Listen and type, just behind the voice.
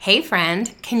Hey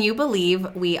friend, can you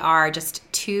believe we are just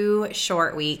 2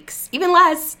 short weeks, even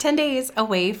less, 10 days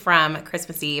away from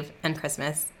Christmas Eve and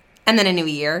Christmas, and then a new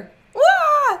year?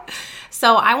 Wah!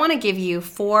 So I want to give you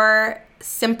 4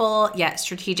 simple yet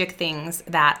strategic things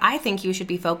that I think you should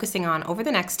be focusing on over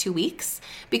the next 2 weeks,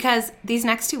 because these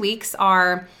next 2 weeks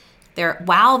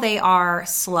while they are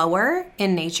slower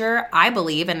in nature, I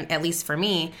believe, and at least for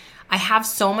me, I have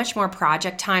so much more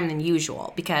project time than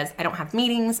usual because I don't have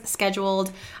meetings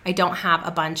scheduled. I don't have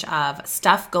a bunch of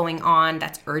stuff going on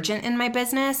that's urgent in my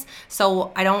business.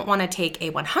 So I don't want to take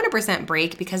a 100%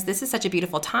 break because this is such a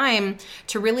beautiful time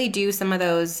to really do some of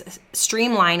those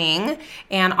streamlining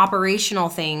and operational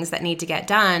things that need to get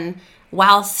done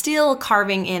while still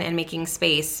carving in and making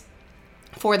space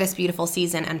for this beautiful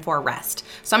season and for rest.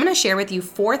 So I'm going to share with you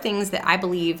 4 things that I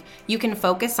believe you can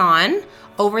focus on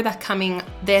over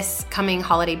this coming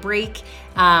holiday break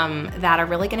that are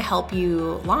really going to help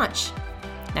you launch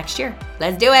next year.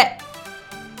 Let's do it.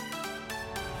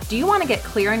 Do you want to get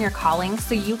clear on your calling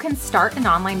so you can start an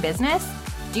online business?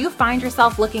 Do you find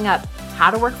yourself looking up how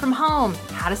to work from home,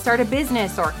 how to start a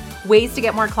business, or ways to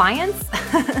get more clients?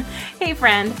 Hey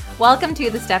friend, welcome to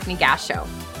the Stephanie Gass Show.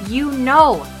 You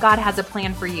know God has a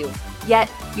plan for you,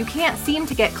 yet you can't seem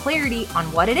to get clarity on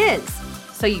what it is.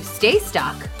 So you stay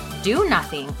stuck, do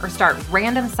nothing, or start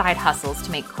random side hustles to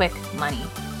make quick money.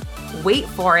 Wait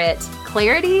for it.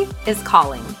 Clarity is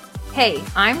calling. Hey,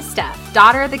 I'm Steph,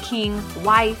 daughter of the king,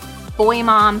 wife, boy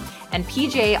mom, and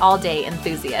PJ all day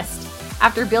enthusiast.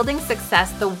 After building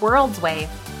success the world's way,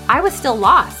 I was still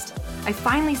lost. I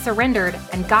finally surrendered,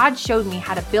 and God showed me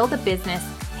how to build a business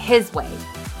His way.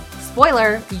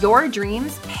 Spoiler, your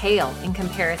dreams pale in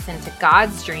comparison to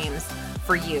God's dreams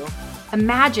for you.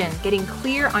 Imagine getting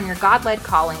clear on your God-led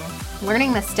calling,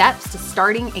 learning the steps to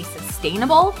starting a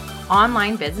sustainable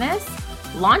online business,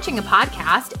 launching a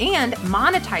podcast, and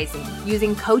monetizing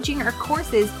using coaching or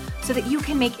courses so that you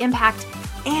can make impact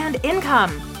and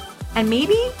income. And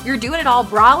maybe you're doing it all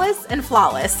braless and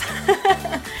flawless.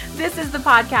 This is the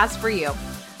podcast for you.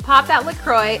 Pop that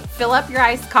LaCroix, fill up your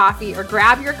iced coffee, or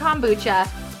grab your kombucha.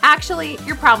 Actually,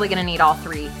 you're probably going to need all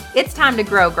 3. It's time to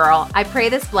grow, girl. I pray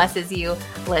this blesses you.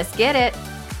 Let's get it.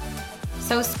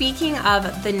 So speaking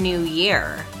of the new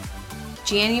year,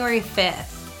 January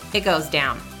 5th, it goes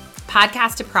down.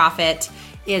 Podcast to Profit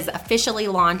is officially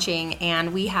launching,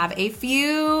 and we have a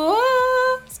few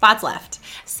spots left.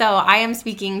 So I am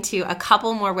speaking to a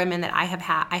couple more women that I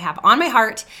have on my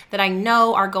heart that I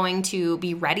know are going to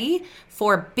be ready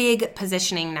for big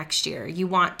positioning next year. You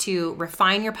want to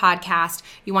refine your podcast.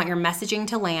 You want your messaging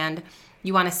to land.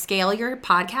 You want to scale your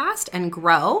podcast and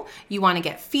grow. You want to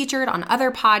get featured on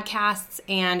other podcasts,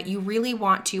 and you really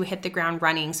want to hit the ground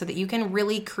running so that you can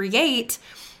really create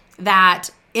that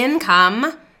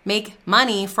income, make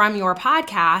money from your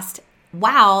podcast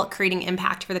while creating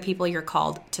impact for the people you're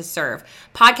called to serve.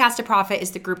 Podcast to Profit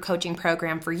is the group coaching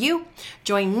program for you.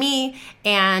 Join me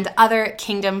and other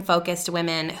kingdom-focused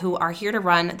women who are here to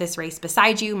run this race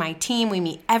beside you. My team, we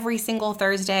meet every single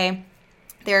Thursday.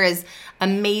 There is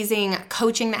amazing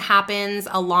coaching that happens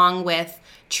along with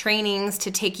trainings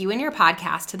to take you and your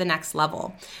podcast to the next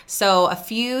level. So a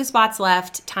few spots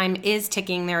left. Time is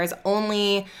ticking. There is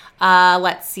only,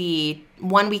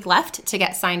 1 week left to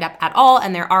get signed up at all,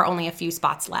 and there are only a few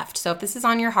spots left. So if this is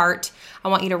on your heart, I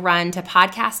want you to run to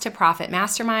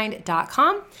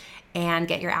podcasttoprofitmastermind.com and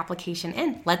get your application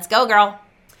in. Let's go, girl.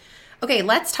 Okay,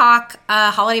 let's talk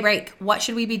holiday break. What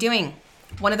should we be doing?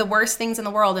 One of the worst things in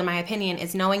the world, in my opinion,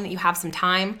 is knowing that you have some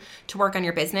time to work on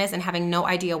your business and having no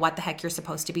idea what the heck you're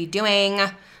supposed to be doing.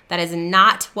 That is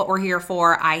not what we're here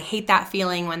for. I hate that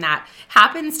feeling when that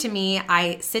happens to me.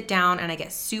 I sit down and I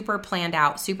get super planned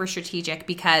out, super strategic,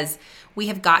 because we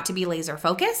have got to be laser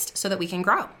focused so that we can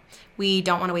grow. We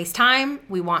don't want to waste time.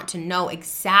 We want to know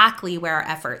exactly where our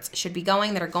efforts should be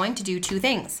going that are going to do 2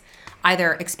 things.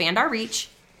 Either expand our reach,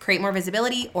 create more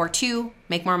visibility, or 2,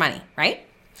 make more money, right?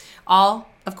 All,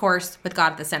 of course, with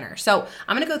God at the center. So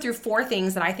I'm going to go through 4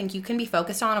 things that I think you can be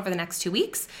focused on over the next 2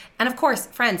 weeks. And of course,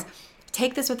 friends,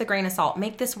 take this with a grain of salt.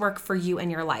 Make this work for you and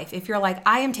your life. If you're like,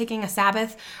 I am taking a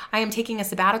Sabbath, I am taking a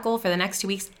sabbatical for the next 2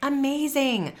 weeks,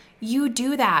 amazing. You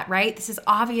do that, right? This is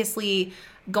obviously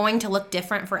going to look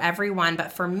different for everyone.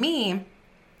 But for me,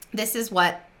 this is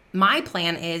what my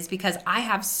plan is because I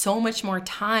have so much more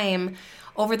time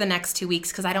over the next 2 weeks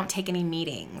because I don't take any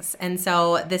meetings. And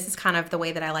so this is kind of the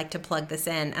way that I like to plug this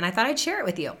in. And I thought I'd share it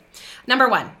with you. Number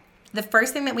 1, the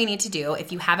first thing that we need to do,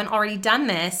 if you haven't already done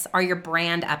this, are your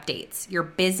brand updates, your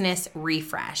business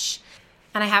refresh.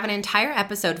 And I have an entire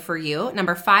episode for you,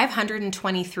 number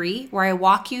 523, where I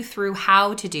walk you through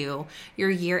how to do your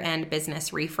year-end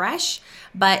business refresh.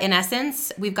 But in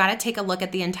essence, we've got to take a look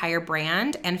at the entire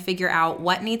brand and figure out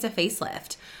what needs a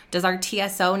facelift. Does our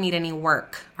TSO need any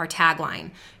work? Our tagline?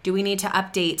 Do we need to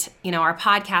update, our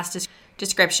podcast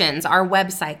descriptions, our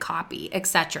website copy,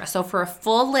 etc.? So for a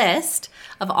full list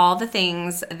of all the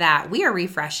things that we are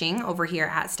refreshing over here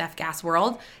at Steph Gass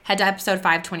World, head to episode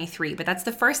 523. But that's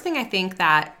the first thing I think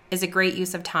that is a great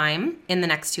use of time in the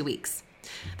next 2 weeks.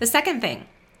 The second thing,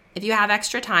 if you have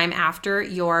extra time after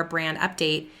your brand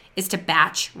update, is to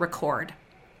batch record.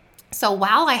 So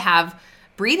while I have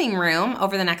breathing room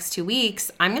over the next 2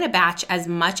 weeks, I'm going to batch as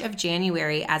much of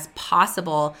January as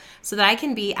possible so that I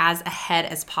can be as ahead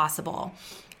as possible.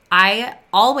 I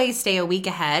always stay a week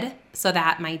ahead so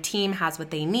that my team has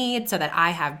what they need, so that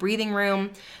I have breathing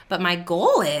room. But my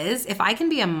goal is, if I can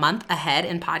be a month ahead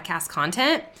in podcast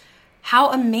content,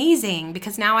 how amazing,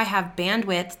 because now I have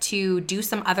bandwidth to do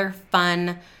some other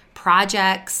fun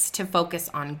projects, to focus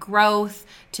on growth,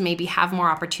 to maybe have more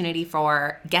opportunity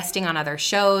for guesting on other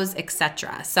shows,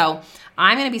 etc. So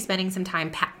I'm going to be spending some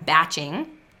time batching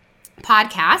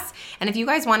podcasts. And if you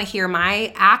guys want to hear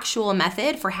my actual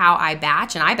method for how I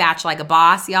batch, and I batch like a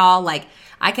boss, y'all, like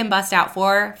I can bust out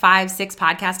 4, 5, 6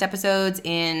 podcast episodes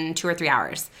in 2 or 3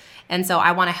 hours. And so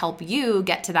I want to help you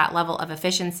get to that level of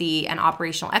efficiency and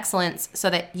operational excellence so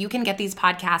that you can get these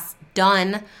podcasts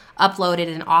done, uploaded,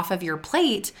 and off of your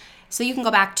plate so you can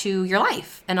go back to your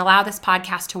life and allow this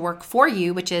podcast to work for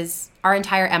you, which is our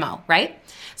entire MO, right?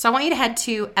 So I want you to head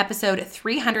to episode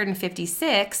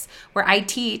 356, where I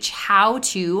teach how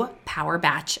to power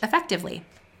batch effectively.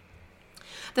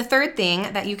 The third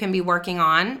thing that you can be working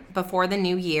on before the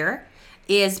new year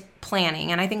is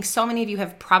planning. And I think so many of you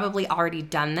have probably already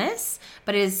done this,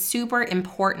 but it is super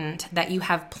important that you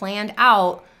have planned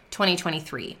out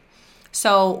 2023.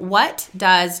 So what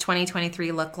does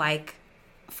 2023 look like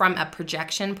from a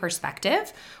projection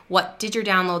perspective? What did your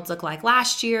downloads look like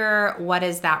last year? What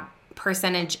does that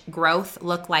percentage growth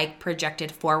look like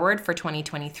projected forward for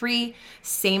 2023?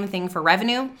 Same thing for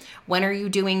revenue. When are you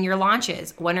doing your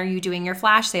launches? When are you doing your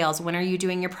flash sales? When are you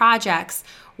doing your projects?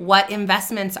 What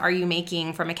investments are you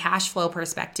making from a cash flow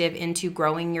perspective into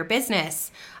growing your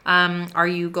business? Are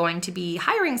you going to be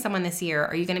hiring someone this year?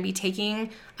 Are you going to be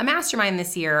taking a mastermind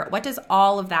this year? What does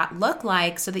all of that look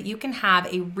like so that you can have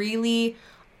a really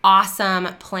awesome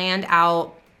planned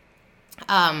out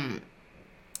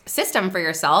system for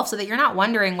yourself so that you're not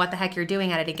wondering what the heck you're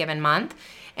doing at a given month?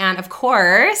 And of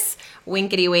course,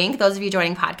 winkety wink, those of you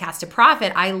joining Podcast to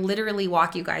Profit, I literally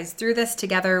walk you guys through this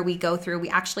together. We go through, we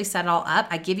actually set it all up.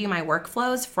 I give you my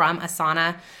workflows from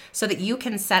Asana so that you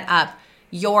can set up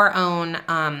your own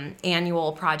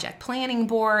annual project planning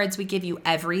boards. We give you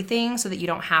everything so that you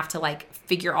don't have to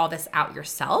figure all this out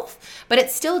yourself, but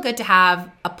it's still good to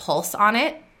have a pulse on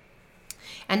it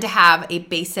and to have a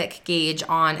basic gauge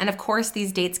on. And of course,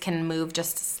 these dates can move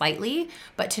just slightly,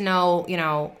 but to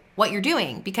know, what you're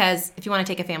doing, because if you want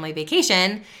to take a family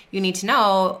vacation, you need to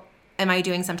know, am I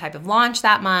doing some type of launch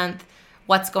that month?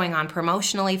 What's going on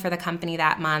promotionally for the company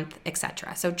that month,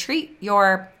 etc. So treat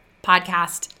your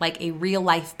podcast like a real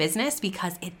life business,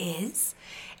 because it is,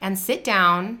 and sit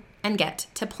down and get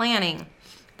to planning.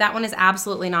 That one is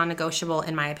absolutely non-negotiable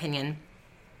in my opinion.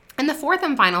 And the fourth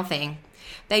and final thing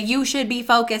that you should be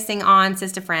focusing on,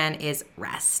 Sister Friend, is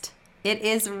rest. It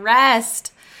is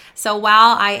rest. So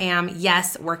while I am,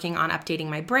 yes, working on updating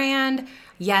my brand,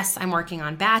 yes, I'm working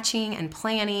on batching and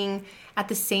planning, at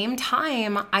the same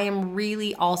time, I am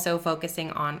really also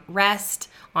focusing on rest,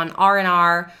 on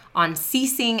R&R, on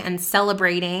ceasing and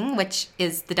celebrating, which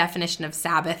is the definition of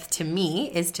Sabbath to me,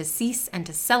 is to cease and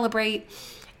to celebrate,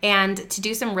 and to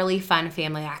do some really fun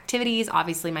family activities.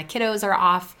 Obviously, my kiddos are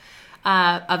off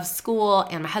of school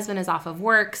and my husband is off of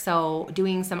work, so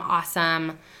doing some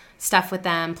awesome stuff with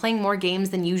them, playing more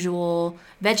games than usual,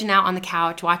 vegging out on the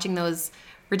couch, watching those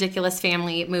ridiculous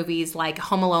family movies like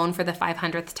Home Alone for the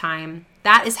 500th time.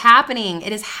 That is happening.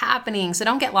 It is happening. So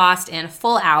don't get lost in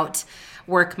full out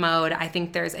work mode. I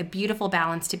think there's a beautiful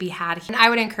balance to be had. And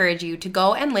I would encourage you to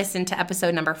go and listen to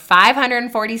episode number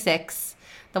 546,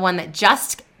 the one that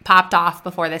just popped off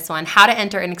before this one, how to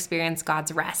enter and experience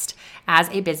God's rest as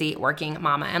a busy working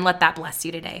mama, and let that bless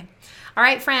you today. All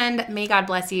right, friend, may God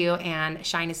bless you and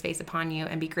shine his face upon you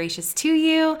and be gracious to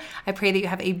you. I pray that you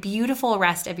have a beautiful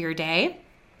rest of your day.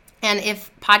 And if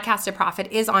Podcast to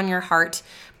Profit is on your heart,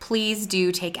 please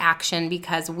do take action,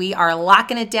 because we are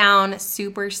locking it down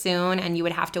super soon, and you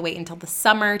would have to wait until the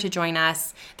summer to join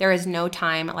us. There is no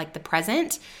time like the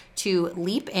present to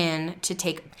leap in, to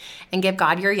take and give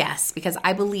God your yes, because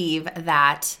I believe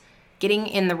that getting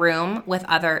in the room with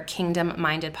other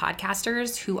kingdom-minded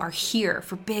podcasters who are here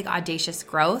for big, audacious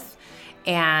growth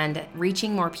and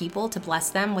reaching more people to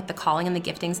bless them with the calling and the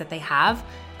giftings that they have.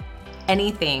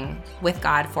 Anything with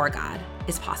God, for God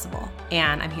is possible,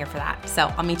 and I'm here for that.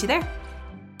 So I'll meet you there.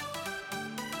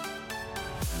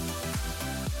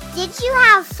 Did you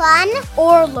have fun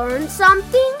or learn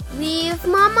something? Leave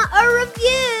Mama a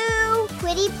review.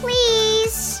 Pretty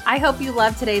please. I hope you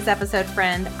loved today's episode,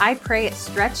 friend. I pray it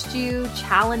stretched you,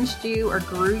 challenged you, or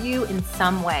grew you in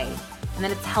some way, and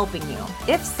that it's helping you.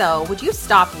 If so, would you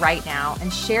stop right now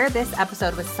and share this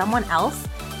episode with someone else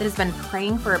that has been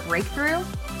praying for a breakthrough?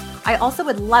 I also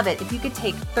would love it if you could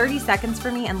take 30 seconds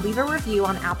for me and leave a review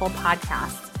on Apple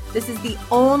Podcasts. This is the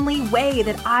only way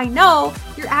that I know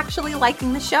you're actually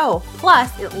liking the show.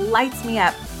 Plus, it lights me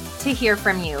up to hear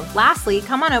from you. Lastly,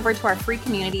 come on over to our free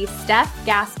community,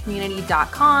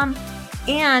 StephGassCommunity.com,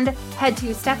 and head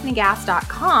to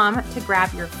StephanieGass.com to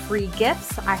grab your free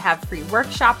gifts. I have free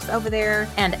workshops over there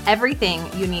and everything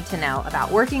you need to know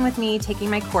about working with me, taking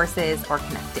my courses, or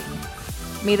connecting.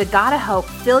 May the God of hope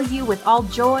fill you with all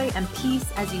joy and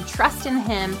peace as you trust in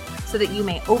Him so that you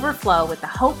may overflow with the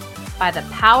hope by the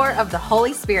power of the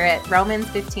Holy Spirit. Romans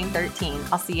 15:13.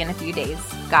 I'll see you in a few days.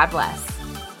 God bless.